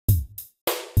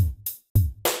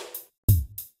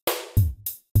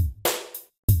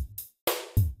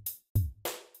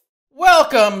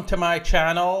Welcome to my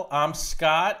channel. I'm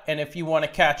Scott, and if you want to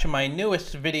catch my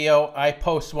newest video, I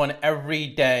post one every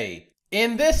day.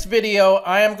 In this video,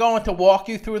 I am going to walk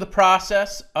you through the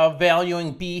process of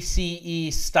valuing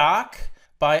BCE stock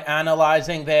by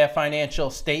analyzing their financial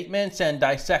statements and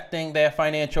dissecting their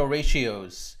financial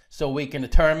ratios so we can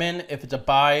determine if it's a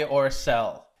buy or a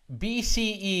sell.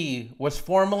 BCE was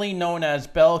formerly known as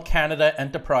Bell Canada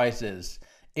Enterprises.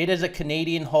 It is a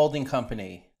Canadian holding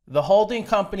company. The holding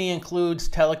company includes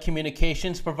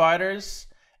telecommunications providers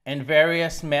and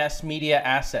various mass media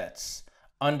assets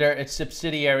under its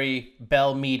subsidiary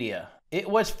Bell Media. It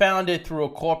was founded through a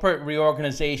corporate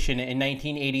reorganization in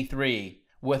 1983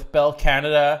 with Bell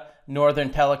Canada, Northern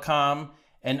Telecom,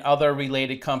 and other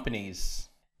related companies.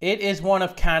 It is one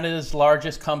of Canada's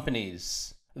largest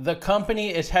companies. The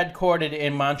company is headquartered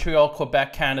in Montreal,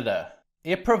 Quebec, Canada.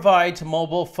 It provides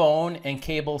mobile phone and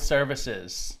cable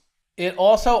services. It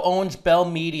also owns Bell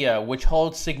Media, which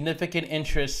holds significant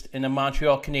interest in the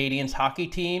Montreal Canadiens hockey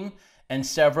team and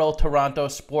several Toronto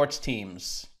sports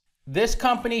teams. This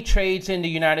company trades in the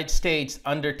United States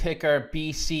under ticker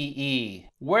BCE.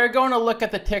 We're going to look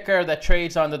at the ticker that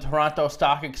trades on the Toronto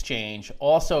Stock Exchange,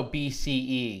 also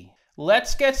BCE.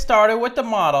 Let's get started with the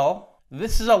model.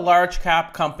 This is a large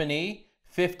cap company,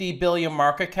 50 billion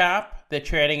market cap. They're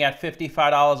trading at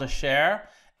 $55 a share,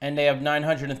 and they have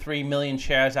 903 million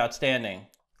shares outstanding.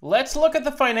 Let's look at the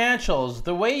financials.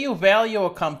 The way you value a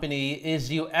company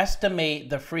is you estimate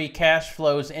the free cash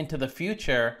flows into the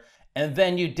future, and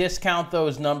then you discount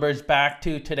those numbers back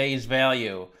to today's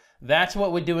value. That's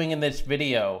what we're doing in this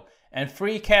video. And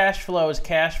free cash flow is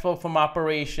cash flow from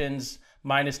operations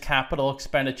minus capital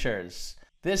expenditures.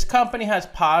 This company has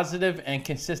positive and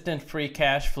consistent free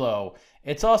cash flow.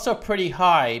 It's also pretty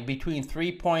high, between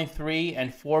 $3.3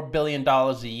 and $4 billion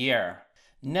a year.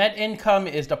 Net income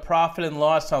is the profit and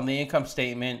loss on the income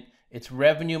statement. It's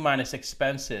revenue minus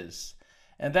expenses.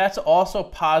 And that's also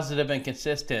positive and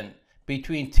consistent,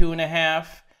 between $2.5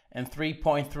 and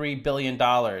 $3.3 billion.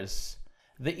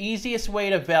 The easiest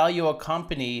way to value a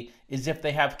company is if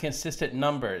they have consistent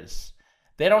numbers.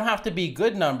 They don't have to be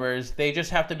good numbers, they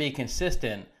just have to be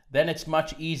consistent. Then it's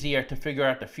much easier to figure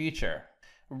out the future.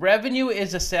 Revenue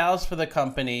is the sales for the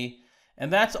company,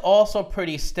 and that's also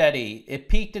pretty steady. It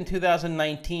peaked in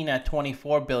 2019 at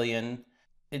 $24 billion.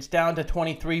 It's down to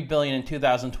 $23 billion in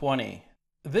 2020.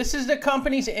 This is the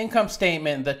company's income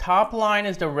statement. The top line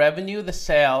is the revenue, the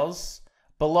sales.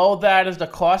 Below that is the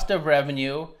cost of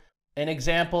revenue. An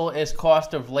example is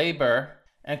cost of labor.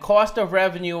 And cost of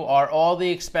revenue are all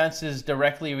the expenses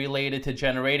directly related to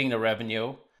generating the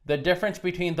revenue. The difference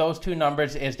between those two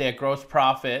numbers is their gross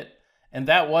profit, and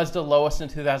that was the lowest in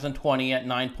 2020 at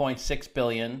 $9.6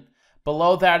 billion.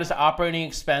 Below that is operating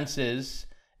expenses.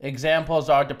 Examples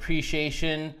are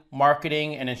depreciation,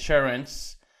 marketing, and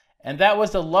insurance. And that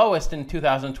was the lowest in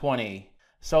 2020.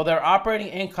 So their operating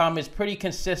income is pretty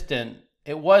consistent.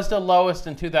 It was the lowest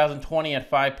in 2020 at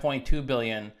 $5.2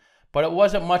 billion, but it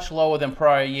wasn't much lower than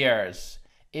prior years.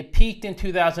 It peaked in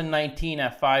 2019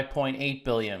 at $5.8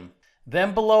 billion.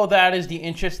 Then below that is the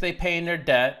interest they pay in their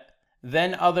debt.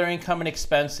 Then other income and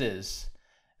expenses.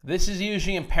 This is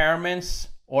usually impairments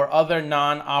or other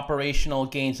non-operational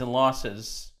gains and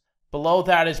losses. Below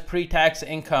that is pre-tax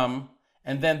income,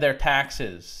 and then their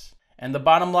taxes. And the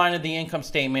bottom line of the income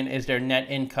statement is their net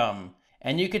income.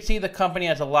 And you can see the company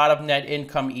has a lot of net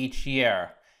income each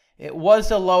year. It was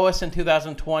the lowest in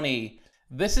 2020.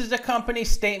 This is the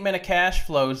company's statement of cash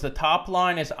flows. The top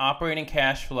line is operating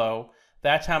cash flow.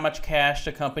 That's how much cash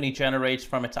the company generates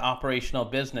from its operational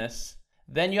business.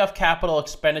 Then you have capital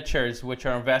expenditures, which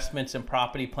are investments in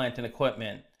property, plant, and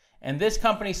equipment. And this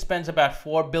company spends about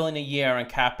 $4 billion a year on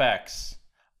CapEx.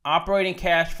 Operating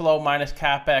cash flow minus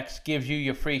CapEx gives you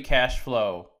your free cash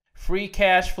flow. Free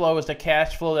cash flow is the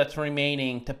cash flow that's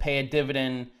remaining to pay a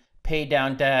dividend, pay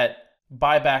down debt,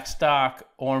 buy back stock,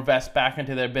 or invest back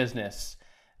into their business.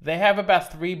 They have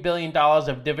about $3 billion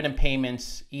of dividend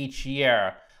payments each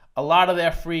year. A lot of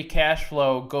their free cash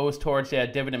flow goes towards their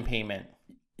dividend payment.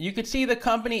 You can see the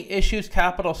company issues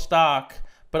capital stock,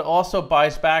 but also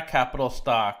buys back capital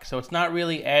stock, so it's not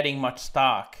really adding much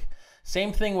stock.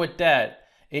 Same thing with debt.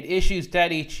 It issues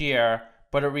debt each year,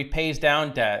 but it repays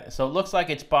down debt, so it looks like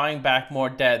it's buying back more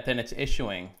debt than it's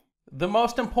issuing. The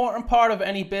most important part of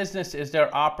any business is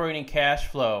their operating cash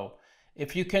flow.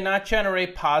 If you cannot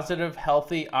generate positive,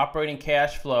 healthy operating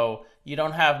cash flow, you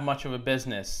don't have much of a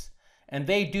business. And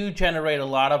they do generate a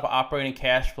lot of operating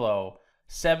cash flow,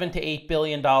 $7 to $8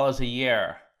 billion a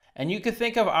year. And you could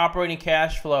think of operating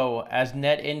cash flow as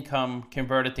net income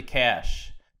converted to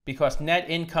cash, because net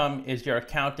income is your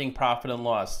accounting profit and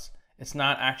loss. It's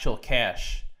not actual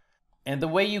cash. And the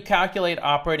way you calculate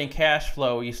operating cash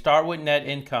flow, you start with net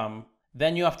income,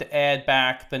 then you have to add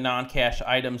back the non-cash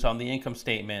items on the income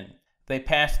statement. They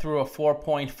pass through a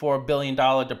 $4.4 billion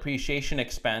depreciation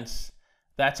expense.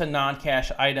 That's a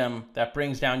non-cash item that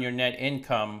brings down your net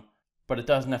income, but it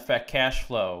doesn't affect cash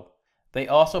flow. They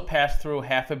also pass through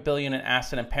 $500 million in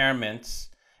asset impairments.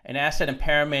 An asset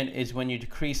impairment is when you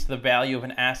decrease the value of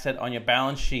an asset on your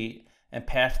balance sheet and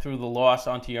pass through the loss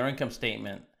onto your income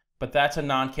statement. But that's a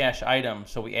non-cash item,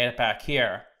 so we add it back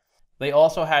here. They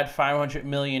also had $500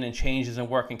 million in changes in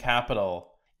working capital.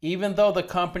 Even though the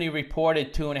company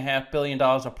reported $2.5 billion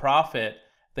of profit,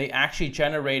 they actually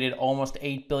generated almost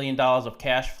 $8 billion of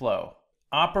cash flow.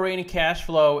 Operating cash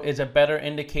flow is a better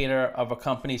indicator of a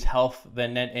company's health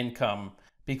than net income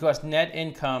because net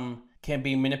income can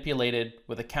be manipulated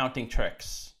with accounting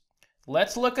tricks.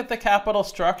 Let's look at the capital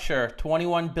structure.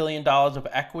 $21 billion of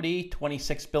equity,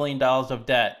 $26 billion of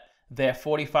debt. They're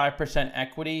 45%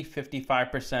 equity,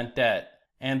 55% debt.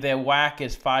 And their WACC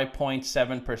is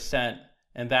 5.7%.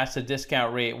 And that's the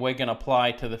discount rate we're going to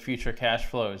apply to the future cash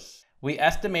flows. We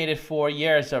estimated 4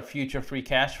 years of future free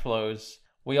cash flows.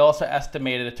 We also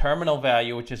estimated a terminal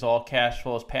value, which is all cash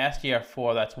flows past year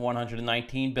 4, that's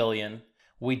 $119 billion.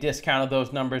 We discounted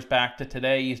those numbers back to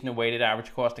today using a weighted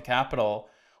average cost of capital.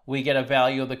 We get a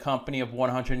value of the company of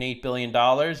 $108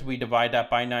 billion. We divide that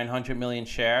by 900 million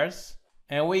shares.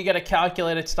 And we get a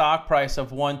calculated stock price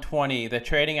of 120. They're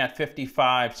trading at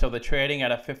 55, so they're trading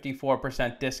at a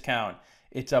 54% discount.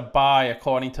 It's a buy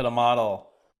according to the model.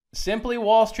 Simply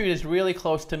Wall Street is really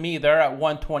close to me. They're at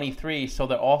 123, so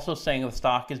they're also saying the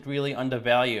stock is really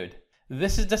undervalued.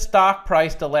 This is the stock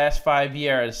price the last 5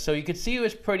 years, so you can see it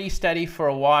was pretty steady for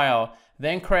a while,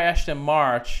 then crashed in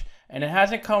March, and it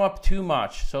hasn't come up too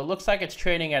much, so it looks like it's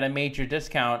trading at a major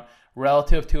discount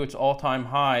relative to its all-time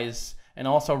highs, and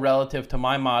also relative to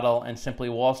my model and Simply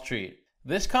Wall Street.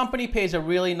 This company pays a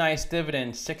really nice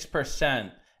dividend,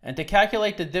 6%. And to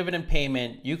calculate the dividend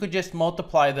payment, you could just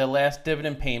multiply the last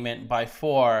dividend payment by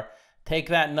 4, take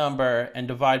that number and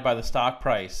divide by the stock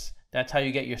price. That's how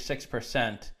you get your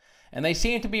 6%. And they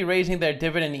seem to be raising their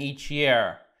dividend each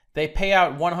year. They pay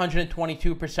out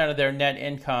 122% of their net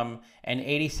income and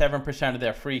 87% of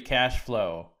their free cash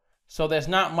flow. So there's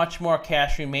not much more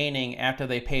cash remaining after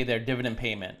they pay their dividend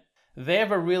payment. They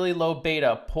have a really low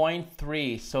beta,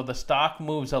 0.3, so the stock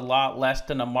moves a lot less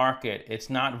than the market. It's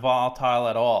not volatile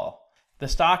at all. The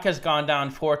stock has gone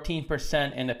down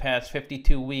 14% in the past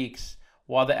 52 weeks,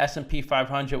 while the S&P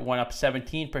 500 went up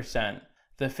 17%.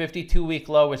 The 52-week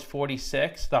low is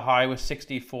 46, the high was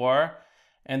 64,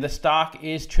 and the stock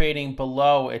is trading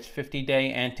below its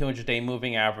 50-day and 200-day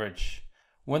moving average.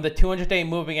 When the 200-day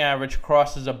moving average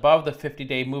crosses above the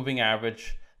 50-day moving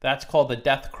average, that's called the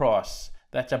death cross.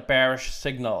 That's a bearish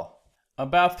signal.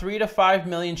 About 3 to 5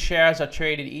 million shares are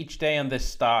traded each day on this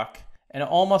stock, and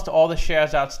almost all the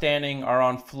shares outstanding are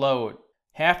on float.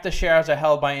 Half the shares are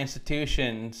held by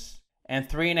institutions, and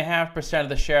 3.5% of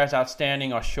the shares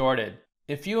outstanding are shorted.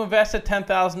 If you invested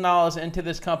 $10,000 into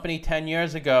this company 10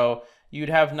 years ago, you'd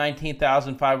have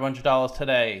 $19,500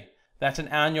 today. That's an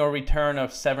annual return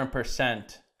of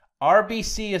 7%.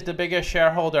 RBC is the biggest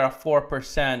shareholder at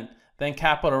 4%. Then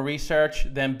Capital Research,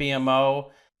 then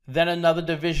BMO, then another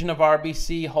division of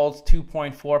RBC holds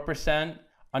 2.4%.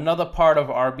 Another part of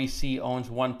RBC owns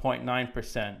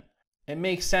 1.9%. It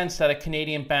makes sense that a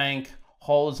Canadian bank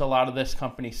holds a lot of this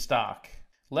company's stock.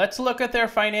 Let's look at their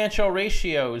financial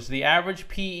ratios. The average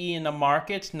PE in the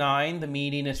market's 9, the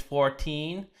median is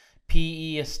 14.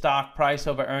 PE is stock price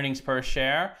over earnings per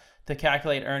share. To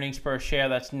calculate earnings per share,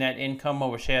 that's net income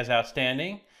over shares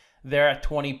outstanding. They're at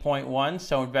 20.1,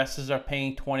 so investors are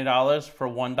paying $20 for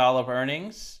 $1 of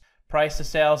earnings. Price to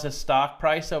sales is stock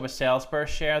price over sales per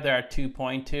share. They're at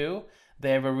 2.2.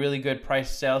 They have a really good price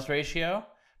to sales ratio.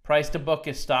 Price to book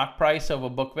is stock price over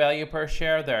book value per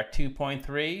share. They're at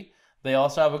 2.3. They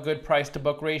also have a good price to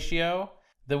book ratio.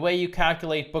 The way you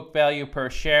calculate book value per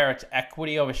share, it's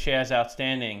equity over shares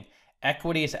outstanding.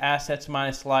 Equity is assets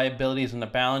minus liabilities on the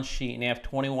balance sheet, and they have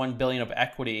 $21 billion of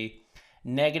equity.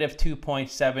 Negative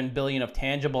 $2.7 billion of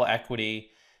tangible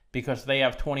equity because they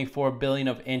have $24 billion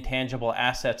of intangible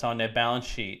assets on their balance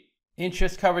sheet.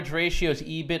 Interest coverage ratio is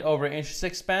EBIT over interest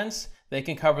expense. They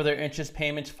can cover their interest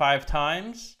payments 5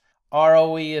 times.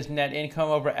 ROE is net income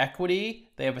over equity.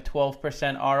 They have a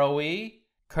 12% ROE.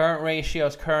 Current ratio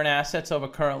is current assets over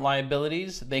current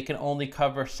liabilities. They can only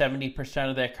cover 70%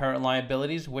 of their current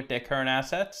liabilities with their current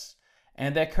assets.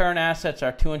 And their current assets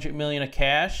are $200 million of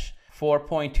cash,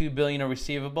 $4.2 billion of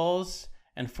receivables,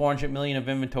 and $400 million of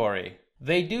inventory.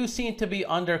 They do seem to be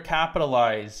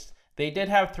undercapitalized. They did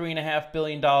have $3.5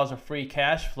 billion of free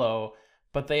cash flow,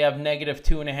 but they have negative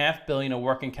 $2.5 billion of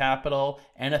working capital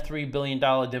and a $3 billion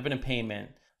dividend payment.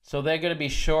 So they're going to be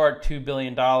short $2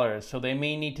 billion. So they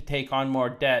may need to take on more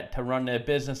debt to run their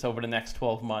business over the next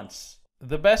 12 months.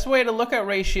 The best way to look at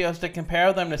ratios to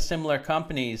compare them to similar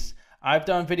companies, I've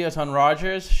done videos on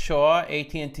Rogers, Shaw,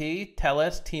 AT&T,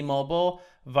 TELUS, T-Mobile,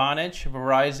 Vonage,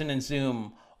 Verizon, and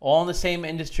Zoom, all in the same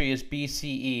industry as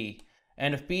BCE.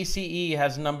 And if BCE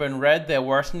has a number in red, they're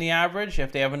worse than the average.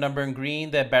 If they have a number in green,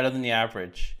 they're better than the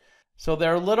average. So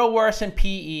they're a little worse in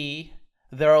PE.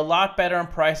 They're a lot better in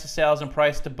price to sales and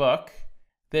price to book.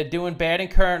 They're doing bad in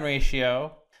current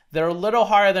ratio. They're a little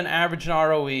higher than average in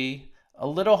ROE, a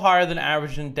little higher than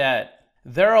average in debt.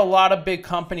 There are a lot of big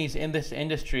companies in this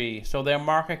industry, so their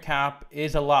market cap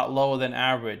is a lot lower than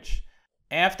average.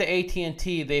 After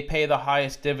AT&T, they pay the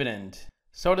highest dividend.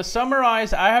 So to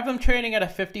summarize, I have them trading at a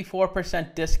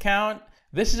 54% discount.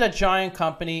 This is a giant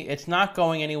company. It's not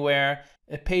going anywhere.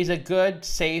 It pays a good,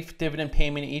 safe dividend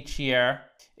payment each year.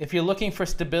 If you're looking for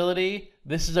stability,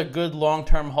 this is a good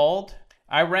long-term hold.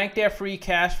 I rank their free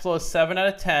cash flow 7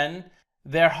 out of 10.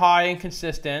 They're high and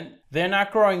consistent. They're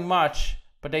not growing much,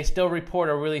 but they still report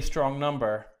a really strong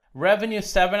number. Revenue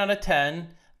 7 out of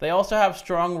 10. They also have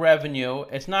strong revenue.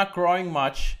 It's not growing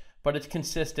much, but it's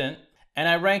consistent. And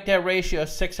I rank their ratio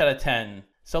 6 out of 10.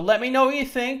 So let me know what you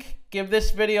think. Give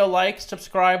this video a like,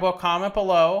 subscribe, or comment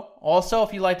below. Also,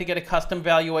 if you'd like to get a custom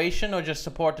valuation or just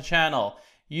support the channel,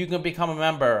 you can become a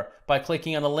member by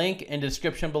clicking on the link in the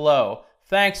description below.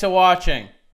 Thanks for watching.